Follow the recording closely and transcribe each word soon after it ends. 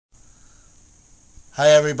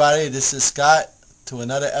Hi everybody, this is Scott to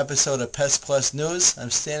another episode of PestPlus News. I'm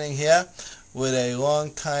standing here with a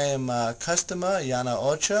long-time customer, Yona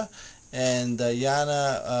Ocha, and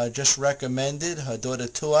Yona just recommended her daughter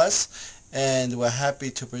to us, and we're happy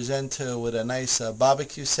to present her with a nice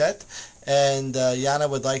barbecue set, and Yona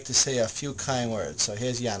would like to say a few kind words. So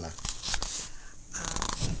here's Yona.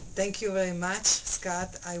 Thank you very much,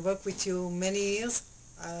 Scott. I work with you many years.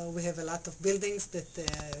 We have a lot of buildings that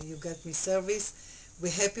you get me service.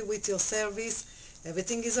 We're happy with your service.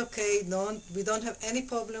 Everything is okay. We don't have any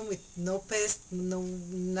problem with no pest, no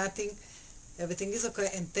nothing. Everything is okay.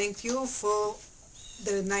 And thank you for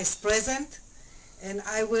the nice present. And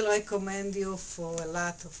I will recommend you for a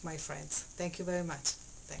lot of my friends. Thank you very much.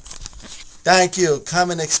 Thanks. Thank you. Come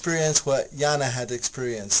and experience what Yona had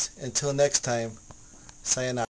experienced. Until next time, sayonara.